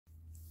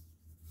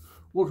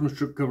Welcome to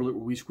Strip Cover Lit,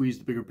 where we squeeze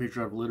the bigger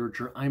picture out of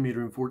literature. I'm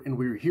Adrian Ford, and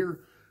we're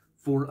here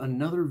for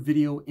another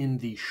video in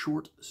the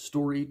short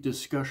story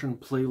discussion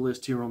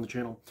playlist here on the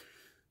channel.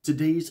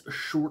 Today's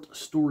short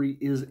story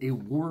is A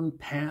Worn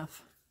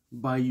Path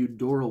by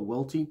Eudora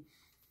Welty.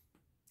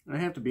 I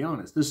have to be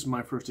honest, this is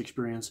my first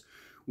experience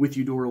with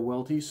Eudora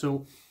Welty,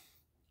 so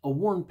A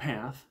Worn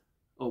Path,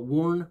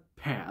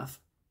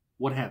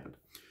 what happened?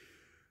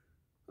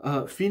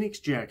 Phoenix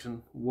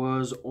Jackson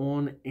was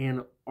on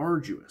an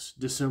arduous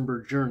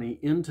December journey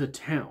into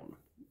town.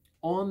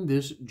 On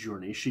this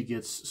journey, she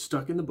gets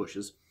stuck in the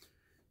bushes.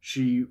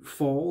 She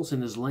falls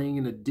and is laying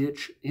in a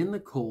ditch in the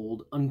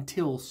cold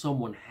until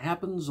someone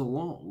happens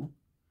along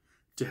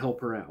to help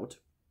her out.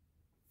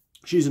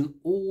 She's an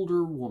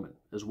older woman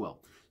as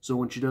well, so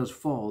when she does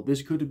fall,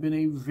 this could have been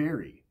a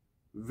very,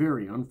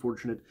 very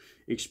unfortunate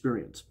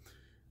experience.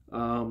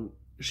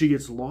 She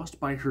gets lost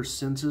by her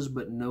senses,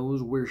 but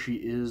knows where she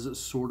is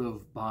sort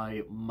of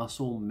by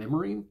muscle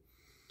memory.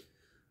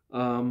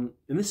 And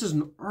this is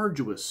an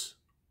arduous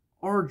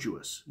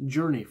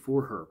journey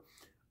for her.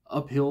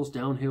 Up hills,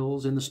 down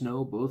hills, in the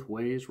snow, both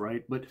ways,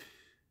 right? But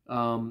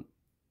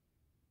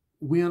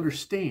we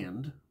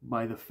understand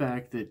by the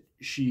fact that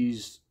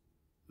she's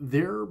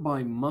there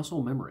by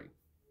muscle memory,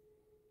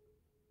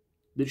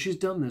 that she's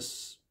done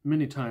this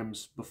many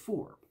times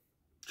before.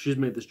 She's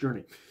made this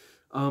journey.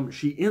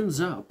 She ends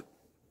up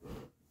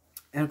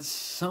at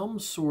some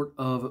sort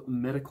of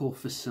medical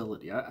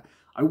facility.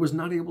 I was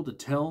not able to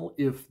tell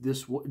if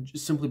this was,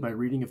 simply by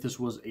reading, if this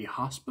was a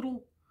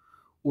hospital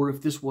or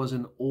if this was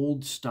an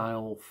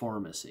old-style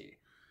pharmacy.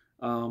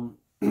 I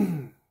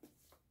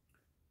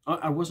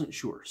wasn't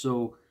sure,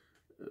 so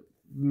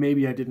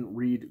maybe I didn't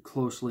read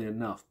closely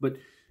enough, but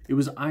it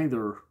was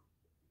either,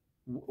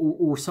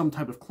 or some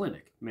type of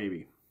clinic,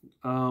 maybe.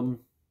 And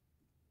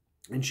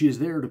she is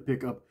there to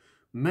pick up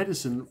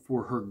medicine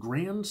for her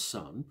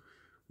grandson,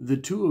 the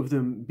two of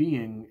them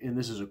being, and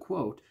this is a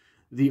quote,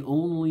 the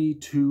only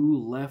two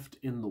left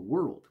in the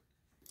world.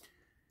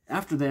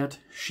 After that,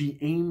 she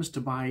aims to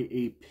buy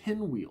a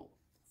pinwheel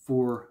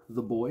for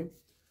the boy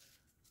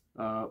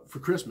for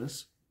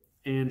Christmas,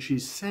 and she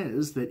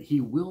says that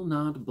he will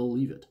not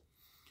believe it.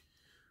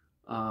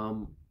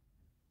 So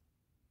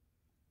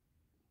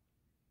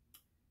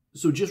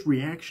just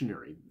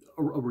reactionary,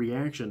 a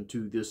reaction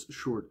to this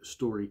short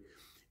story.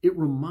 It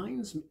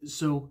reminds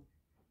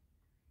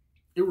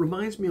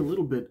me a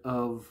little bit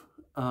of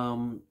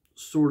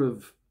sort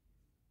of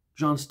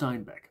John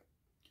Steinbeck,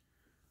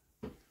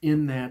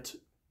 in that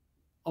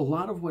a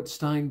lot of what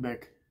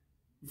Steinbeck,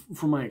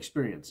 from my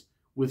experience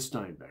with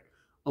Steinbeck,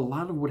 a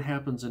lot of what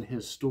happens in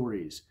his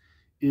stories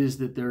is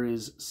that there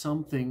is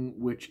something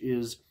which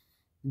is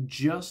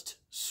just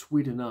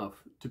sweet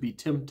enough to be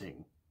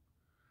tempting.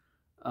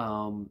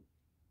 The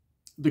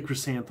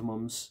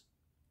chrysanthemums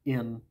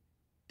in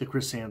the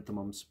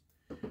chrysanthemums,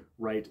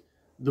 right?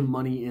 The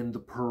money in the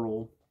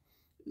pearl,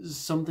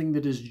 something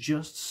that is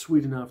just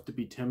sweet enough to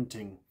be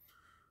tempting,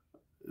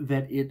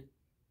 that it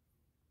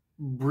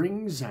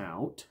brings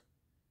out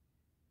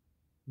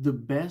the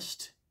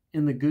best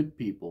in the good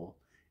people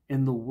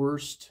and the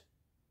worst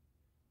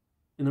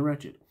in the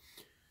wretched.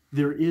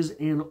 There is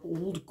an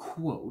old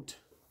quote,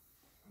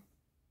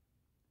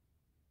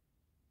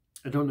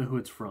 I don't know who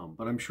it's from,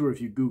 but I'm sure if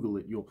you Google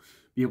it, you'll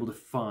be able to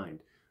find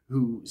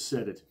who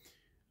said it.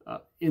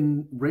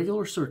 In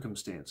regular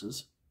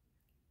circumstances,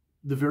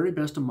 the very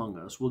best among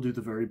us will do the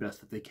very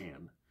best that they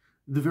can.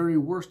 The very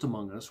worst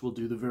among us will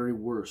do the very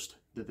worst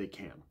that they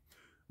can.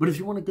 But if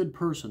you want a good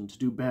person to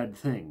do bad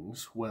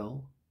things,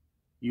 well,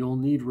 you'll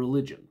need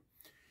religion.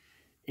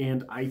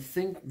 And I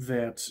think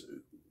that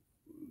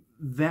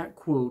that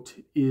quote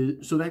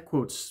is, so that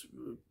quote's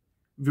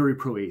very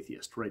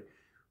pro-atheist, right?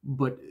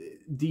 But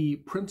the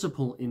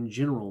principle in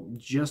general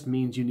just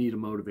means you need a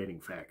motivating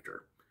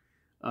factor.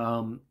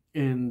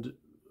 And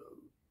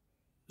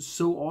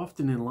so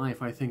often in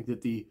life, I think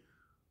that the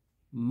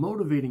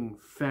motivating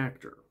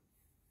factor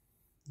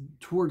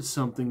towards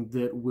something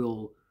that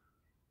will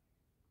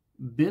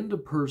bend a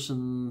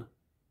person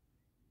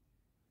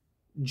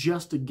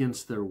just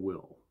against their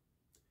will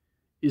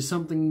is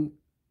something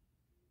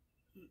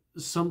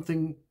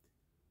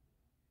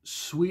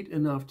sweet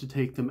enough to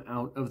take them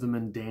out of the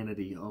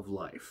mundanity of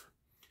life.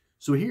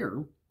 So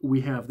here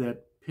we have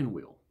that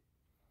pinwheel,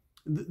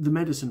 the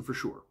medicine for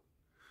sure,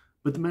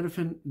 but the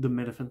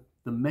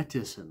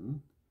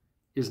medicine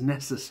is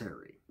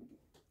necessary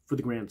for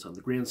the grandson.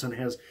 The grandson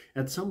has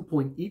at some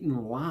point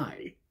eaten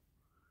lye,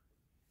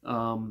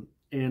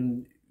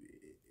 and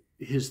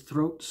his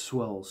throat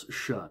swells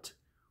shut.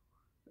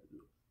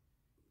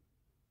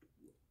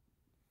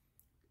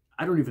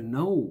 I don't even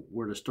know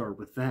where to start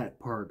with that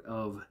part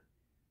of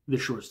the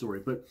short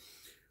story, but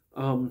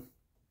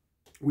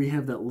we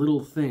have that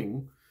little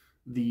thing,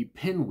 the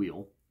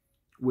pinwheel,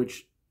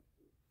 which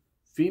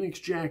Phoenix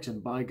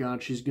Jackson, by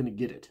God, she's going to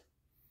get it.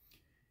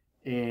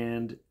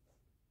 And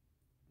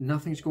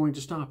nothing's going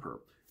to stop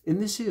her.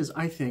 And this is,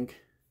 I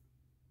think,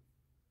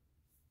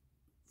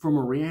 from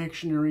a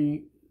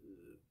reactionary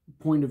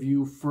point of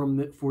view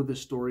for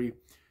this story,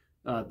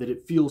 that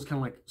it feels kind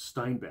of like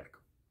Steinbeck,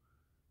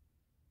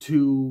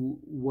 to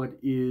what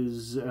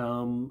is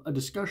a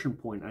discussion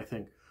point, I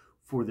think,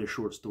 for this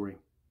short story.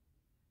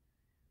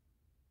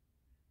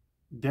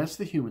 That's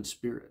the human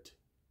spirit.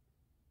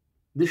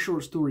 This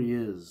short story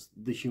is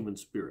the human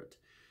spirit.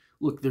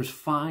 Look, there's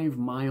 5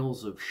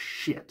 miles of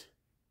shit,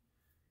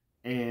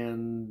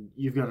 and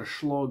you've got to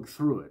slog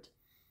through it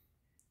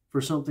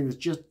for something that's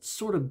just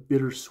sort of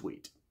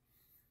bittersweet.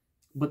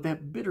 But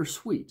that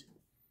bittersweet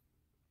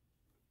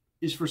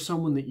is for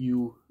someone that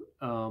you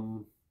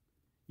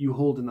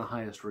hold in the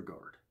highest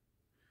regard.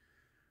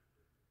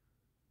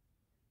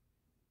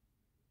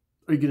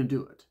 Are you going to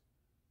do it?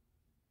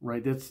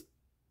 Right? That's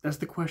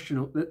the question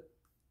of that.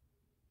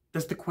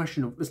 That's the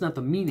question of. That's not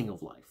the meaning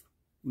of life.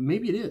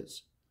 Maybe it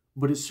is,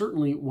 but it's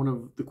certainly one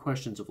of the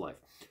questions of life.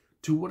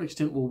 To what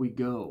extent will we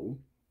go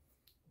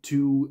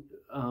to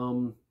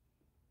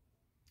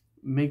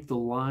make the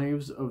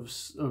lives of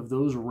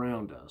those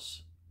around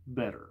us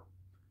better?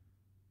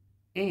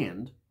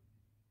 And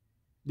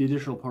the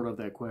additional part of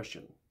that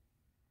question,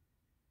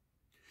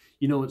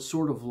 you know, it's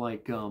sort of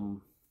like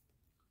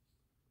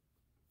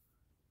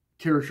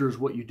character is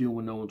what you do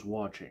when no one's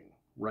watching,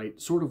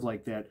 right? Sort of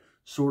like that.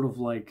 Sort of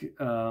like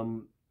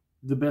the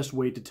best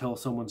way to tell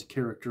someone's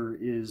character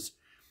is,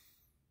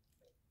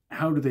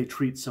 how do they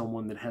treat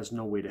someone that has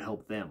no way to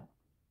help them?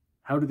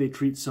 How do they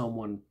treat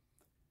someone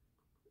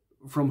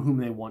from whom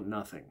they want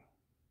nothing?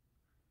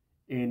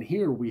 And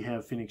here we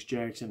have Phoenix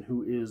Jackson,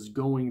 who is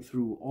going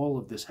through all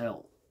of this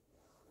hell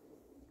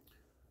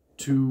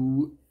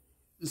to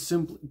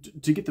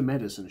get the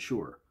medicine,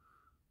 sure,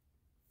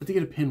 but to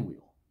get a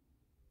pinwheel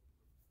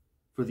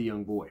for the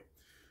young boy.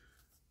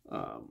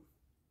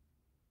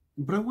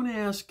 But I want to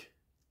ask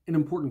an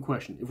important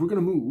question. If we're going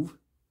to move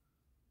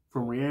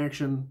from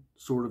reaction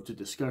sort of to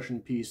discussion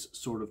piece,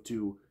 sort of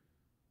to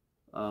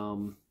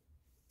the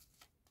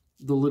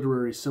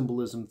literary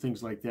symbolism,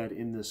 things like that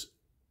in this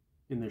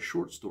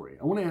short story,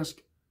 I want to ask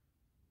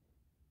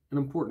an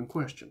important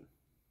question.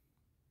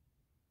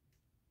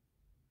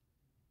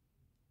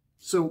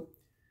 So,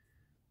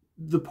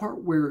 the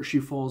part where she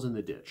falls in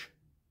the ditch,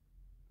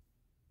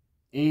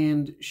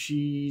 and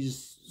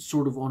she's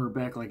sort of on her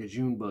back like a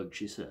June bug,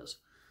 she says,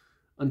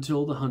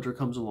 until the hunter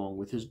comes along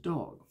with his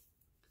dog.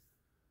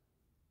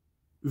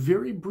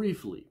 Very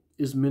briefly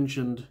is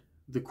mentioned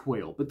the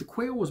quail, but the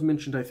quail was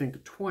mentioned, I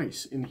think,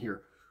 twice in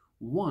here.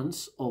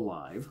 Once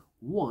alive,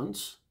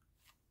 once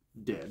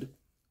dead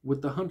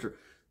with the hunter.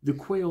 The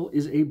quail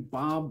is a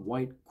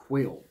bob-white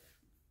quail.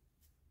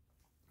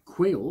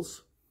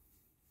 Quails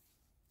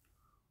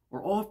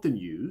are often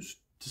used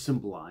to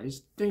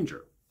symbolize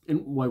danger.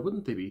 And why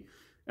wouldn't they be?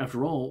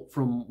 After all,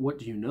 from what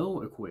do you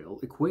know a quail?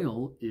 A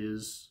quail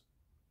is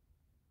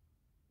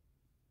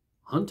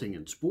hunting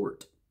and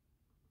sport,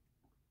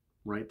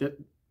 right? That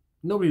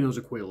nobody knows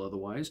a quail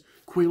otherwise.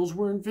 Quails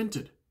were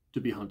invented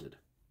to be hunted.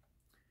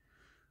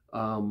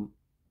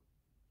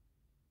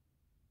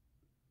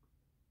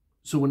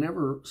 So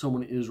whenever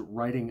someone is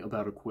writing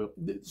about a quail,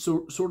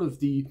 so sort of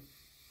the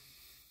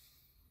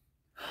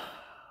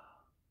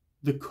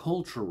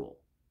cultural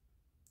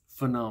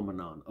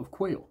phenomenon of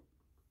quail,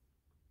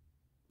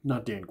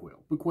 not Dan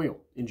Quayle, but quail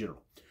in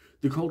general.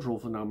 The cultural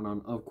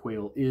phenomenon of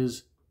quail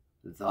is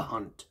the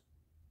hunt.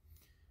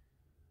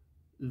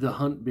 The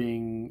hunt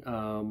being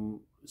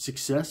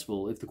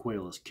successful if the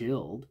quail is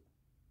killed,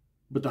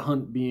 but the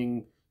hunt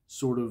being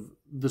sort of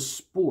the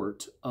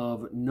sport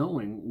of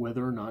knowing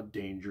whether or not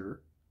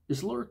danger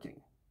is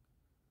lurking.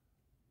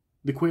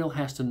 The quail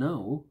has to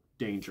know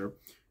danger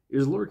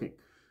is lurking.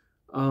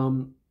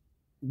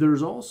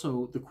 There's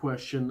also the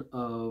question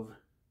of,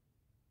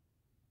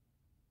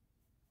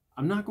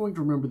 I'm not going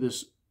to remember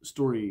this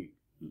story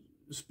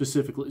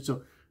specifically,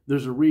 so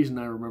there's a reason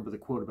I remember the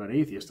quote about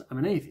atheist. I'm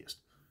an atheist.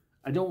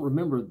 I don't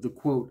remember the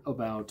quote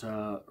about,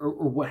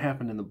 or what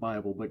happened in the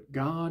Bible, but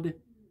God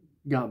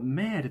got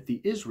mad at the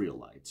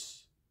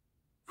Israelites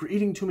for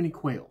eating too many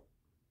quail.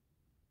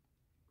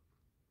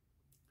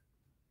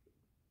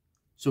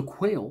 So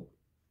quail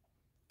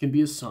can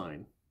be a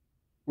sign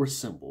or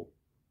symbol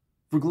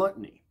for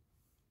gluttony.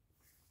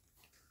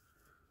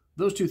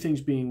 Those two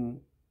things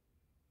being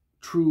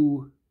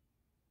true,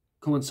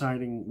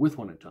 coinciding with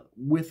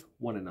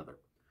one another,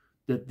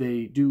 that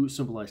they do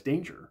symbolize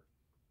danger,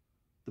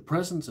 the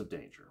presence of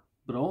danger,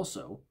 but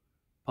also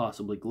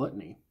possibly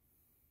gluttony.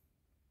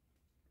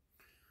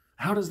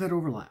 How does that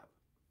overlap?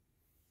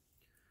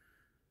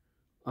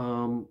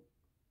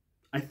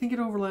 I think it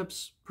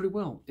overlaps pretty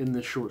well in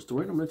this short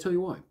story, and I'm going to tell you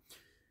why.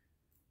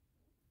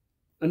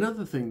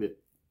 Another thing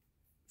that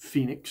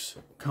Phoenix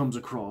comes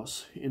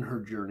across in her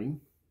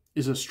journey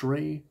is a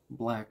stray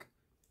black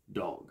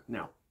dog.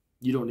 Now,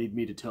 you don't need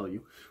me to tell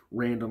you,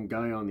 random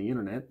guy on the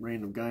internet,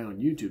 random guy on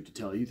YouTube to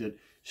tell you that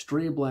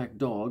stray black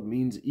dog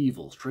means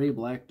evil. Stray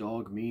black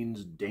dog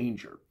means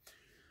danger.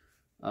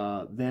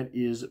 That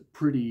is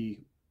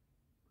pretty,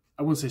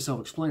 I wouldn't say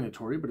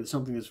self-explanatory, but it's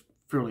something that's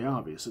fairly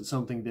obvious. It's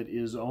something that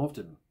is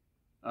often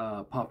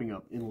popping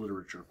up in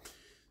literature.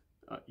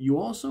 You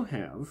also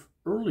have,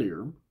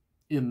 earlier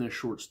in this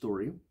short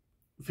story,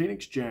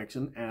 Phoenix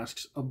Jackson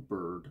asks a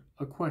bird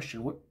a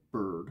question. What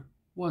bird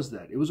was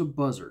that? It was a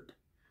buzzard.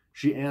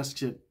 She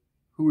asks it,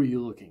 "Who are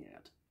you looking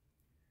at?"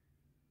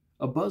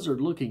 A buzzard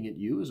looking at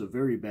you is a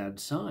very bad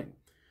sign.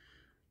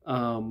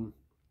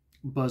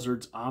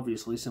 Buzzards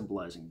obviously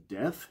symbolizing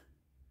death.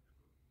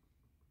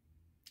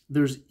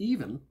 There's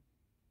even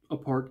a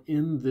part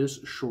in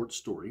this short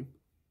story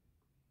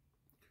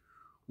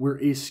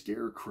where a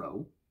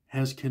scarecrow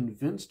has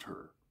convinced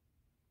her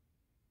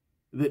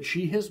that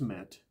she has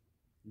met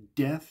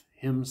Death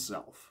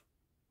himself.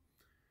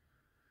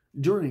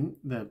 During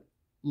that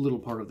little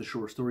part of the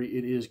short story,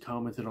 it is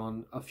commented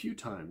on a few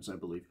times, I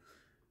believe,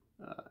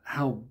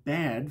 how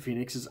bad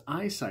Phoenix's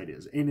eyesight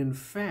is. And in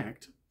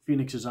fact,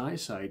 Phoenix's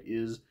eyesight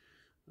is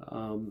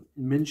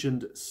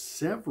mentioned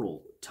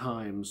several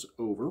times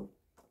over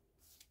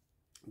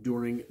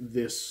during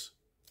this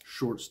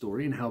short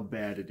story and how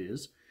bad it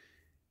is.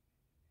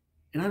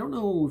 And I don't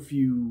know if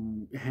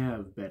you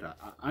have bad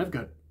eyesight. I've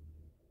got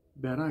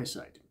bad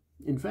eyesight.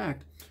 In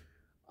fact,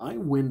 I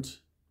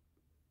went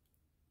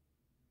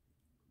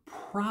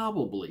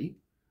probably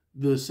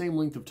the same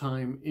length of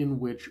time in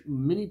which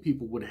many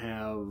people would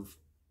have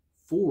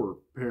 4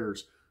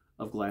 pairs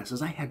of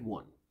glasses. I had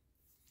 1.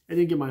 I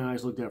didn't get my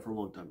eyes looked at for a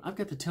long time. I've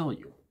got to tell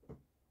you,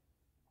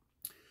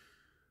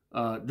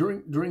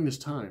 during this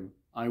time,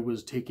 I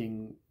was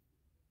taking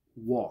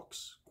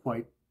walks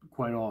quite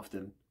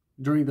often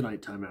during the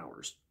nighttime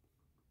hours.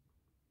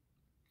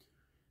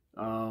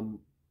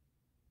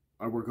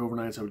 I work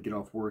overnights. I would get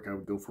off work. I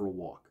would go for a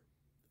walk.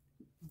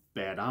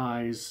 Bad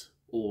eyes,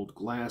 old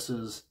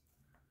glasses.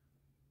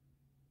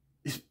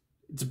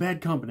 It's a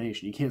bad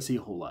combination. You can't see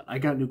a whole lot. I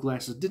got new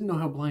glasses. Didn't know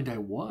how blind I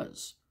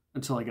was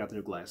until I got the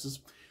new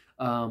glasses.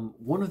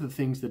 One of the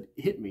things that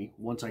hit me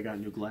once I got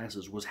new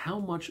glasses was how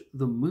much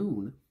the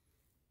moon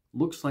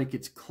looks like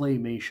it's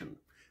claymation.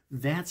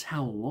 That's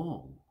how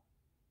long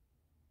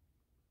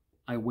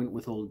I went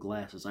with old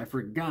glasses. I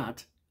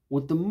forgot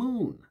what the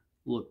moon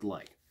looked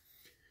like.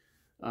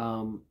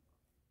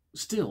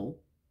 Still,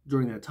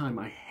 during that time,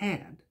 I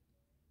had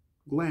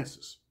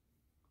glasses.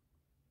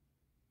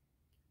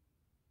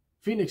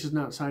 Phoenix is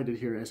not cited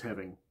here as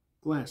having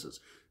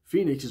glasses.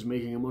 Phoenix is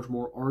making a much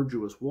more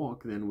arduous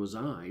walk than was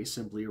I,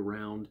 simply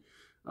around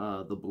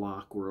the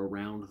block or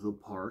around the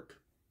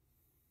park.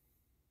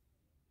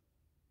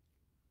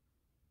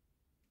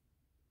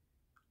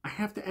 I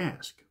have to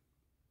ask,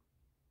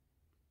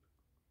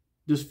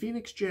 does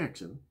Phoenix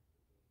Jackson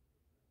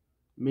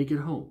make it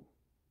home?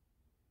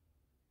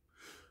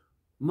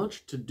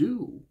 Much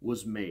to-do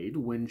was made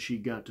when she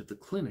got to the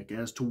clinic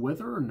as to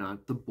whether or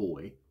not the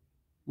boy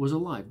was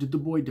alive. Did the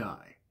boy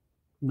die?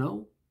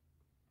 No.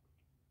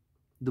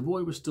 The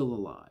boy was still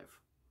alive.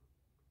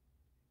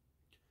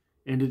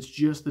 And it's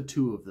just the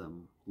 2 of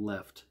them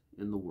left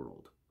in the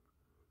world.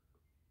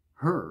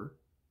 Her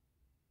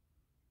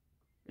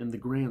and the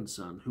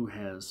grandson who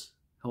has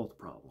health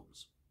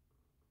problems.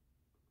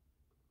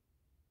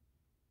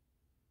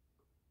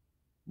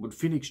 But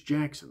Phoenix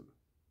Jackson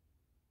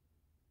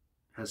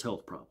has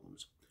health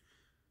problems.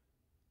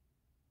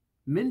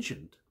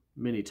 Mentioned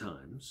many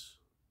times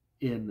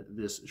in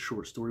this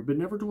short story, but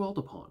never dwelled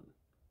upon.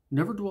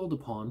 Never dwelled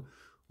upon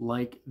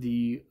like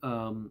the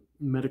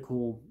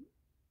medical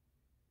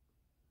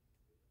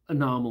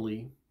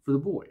anomaly for the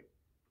boy.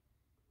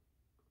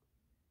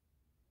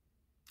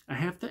 I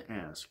have to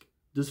ask,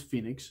 does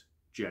Phoenix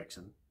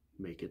Jackson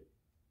make it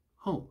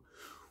home?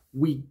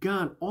 We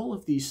got all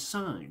of these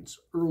signs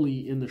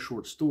early in the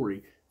short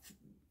story.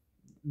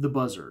 The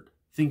buzzard,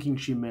 thinking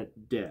she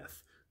met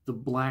death, the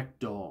black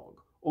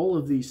dog, all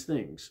of these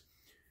things.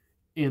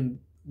 And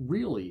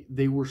really,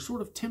 they were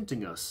sort of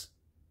tempting us,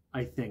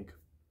 I think,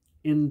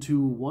 into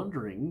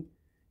wondering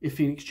if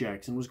Phoenix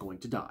Jackson was going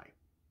to die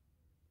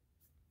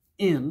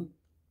in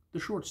the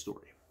short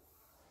story.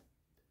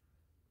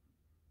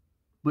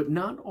 But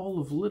not all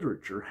of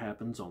literature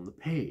happens on the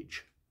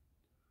page.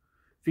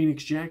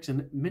 Phoenix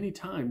Jackson, many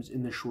times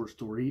in the short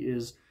story,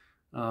 is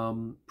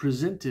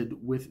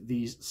presented with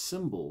these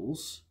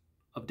symbols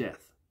of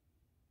death.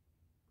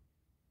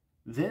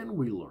 Then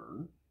we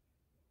learn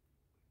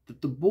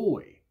that the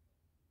boy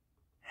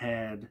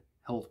had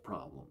health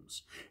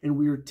problems, and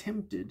we are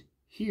tempted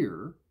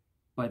here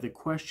by the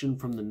question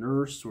from the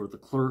nurse or the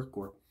clerk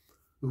or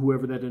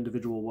whoever that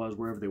individual was,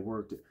 wherever they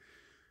worked.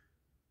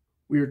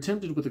 We are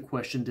tempted with the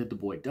question, did the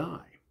boy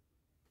die?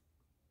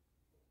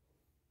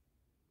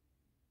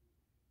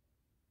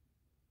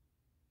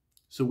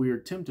 So we are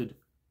tempted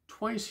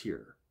twice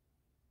here,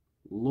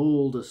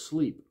 lulled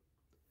asleep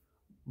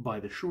by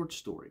the short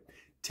story.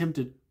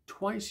 Tempted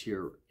twice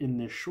here in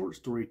this short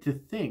story to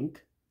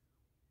think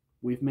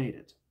we've made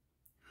it.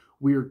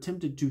 We are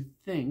tempted to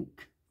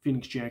think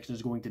Phoenix Jackson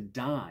is going to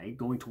die,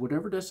 going to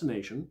whatever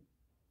destination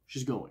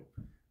she's going.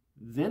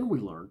 Then we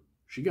learn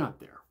she got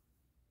there.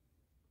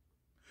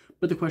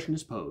 But the question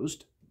is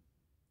posed,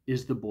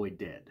 is the boy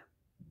dead?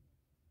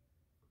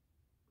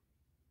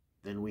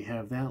 Then we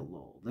have that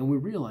lull. Then we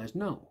realize,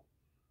 no,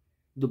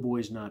 the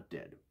boy's not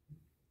dead.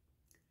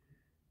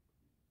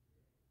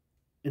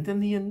 And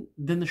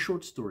then the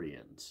short story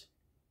ends.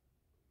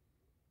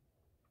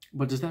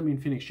 But does that mean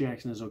Phoenix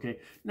Jackson is okay?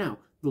 Now,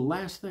 the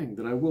last thing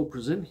that I will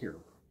present here,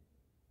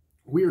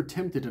 we are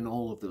tempted in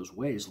all of those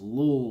ways,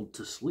 lulled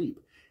to sleep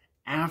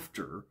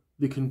after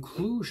the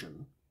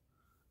conclusion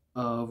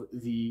of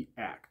the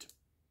act.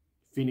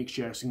 Phoenix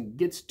Jackson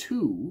gets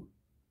to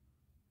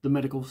the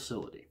medical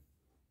facility.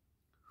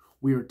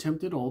 We are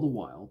tempted all the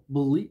while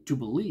to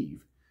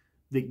believe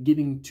that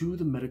getting to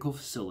the medical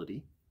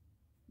facility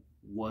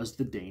was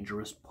the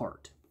dangerous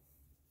part.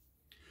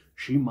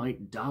 She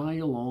might die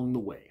along the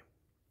way.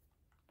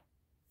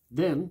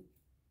 Then,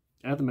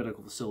 at the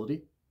medical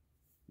facility,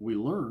 we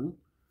learn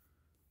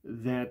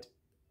that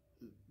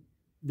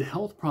the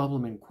health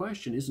problem in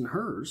question isn't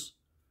hers.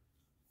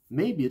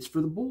 Maybe it's for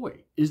the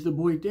boy. Is the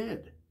boy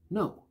dead?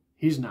 No,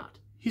 he's not.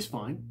 He's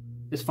fine.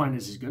 As fine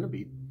as he's going to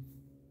be.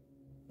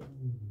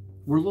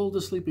 We're lulled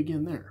to sleep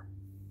again there.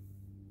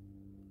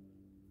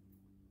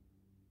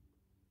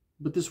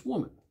 But this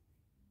woman,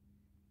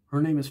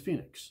 her name is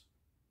Phoenix.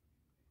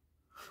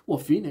 Well,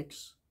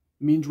 Phoenix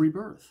means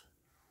rebirth,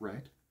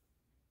 right?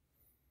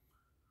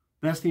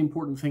 That's the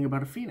important thing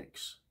about a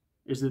phoenix,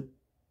 is that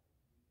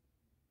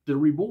they're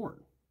reborn.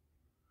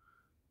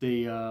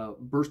 They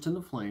burst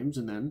into flames,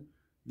 and then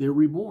they're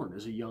reborn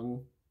as a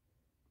young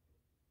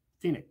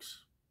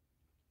phoenix.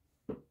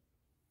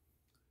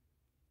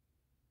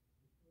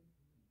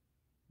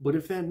 But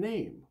if that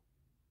name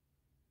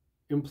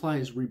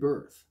implies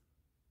rebirth,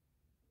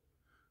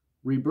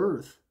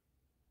 rebirth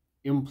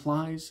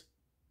implies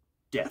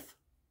death.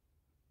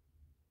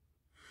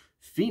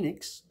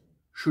 Phoenix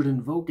should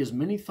invoke as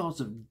many thoughts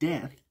of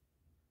death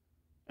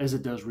as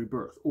it does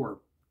rebirth,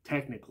 or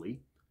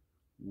technically,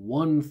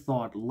 one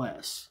thought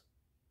less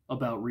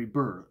about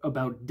rebirth,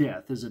 about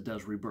death as it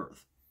does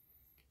rebirth.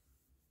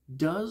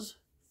 Does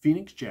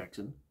Phoenix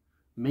Jackson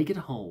make it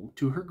home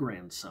to her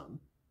grandson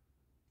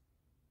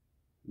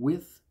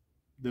with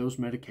those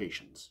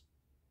medications?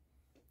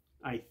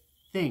 I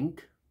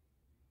think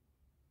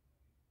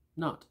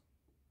not.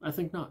 I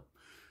think not.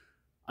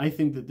 I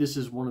think that this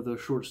is one of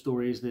those short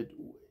stories that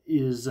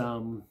is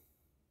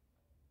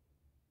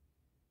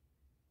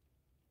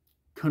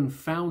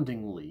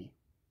confoundingly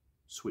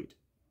sweet.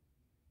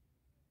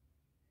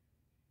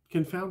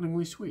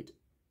 Confoundingly sweet.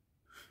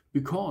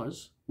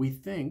 Because we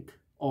think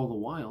all the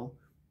while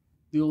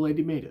the old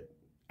lady made it.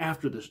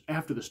 After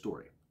the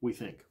story, we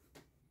think,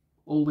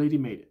 old lady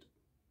made it.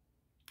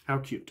 How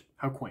cute.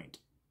 How quaint.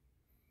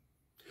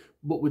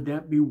 But would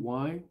that be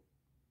why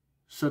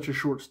such a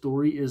short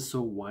story is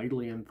so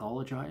widely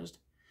anthologized,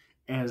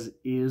 as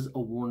is A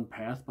Worn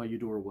Path by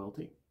Eudora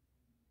Welty?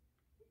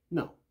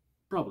 No,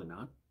 probably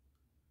not.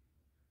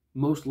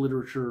 Most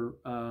literature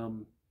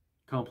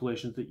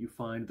compilations that you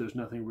find, there's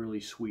nothing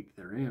really sweet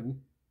therein.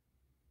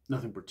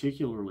 Nothing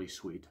particularly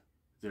sweet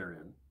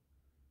therein.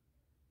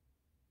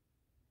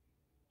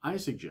 I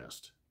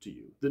suggest to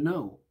you that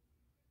no,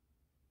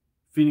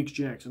 Phoenix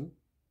Jackson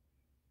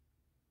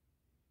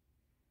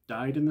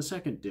died in the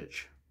second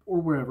ditch, or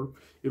wherever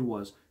it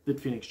was that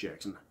Phoenix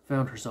Jackson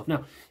found herself.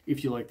 Now,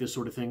 if you like this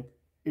sort of thing,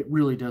 it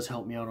really does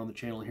help me out on the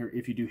channel here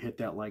if you do hit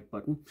that like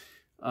button.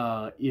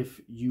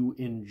 If you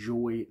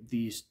enjoy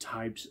these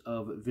types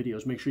of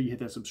videos, make sure you hit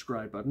that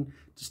subscribe button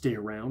to stay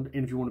around.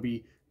 And if you want to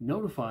be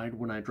notified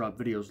when I drop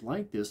videos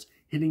like this,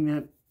 hitting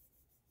that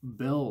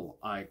bell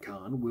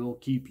icon will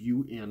keep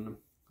you in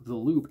the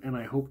loop. And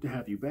I hope to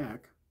have you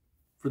back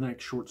for the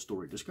next short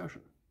story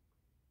discussion.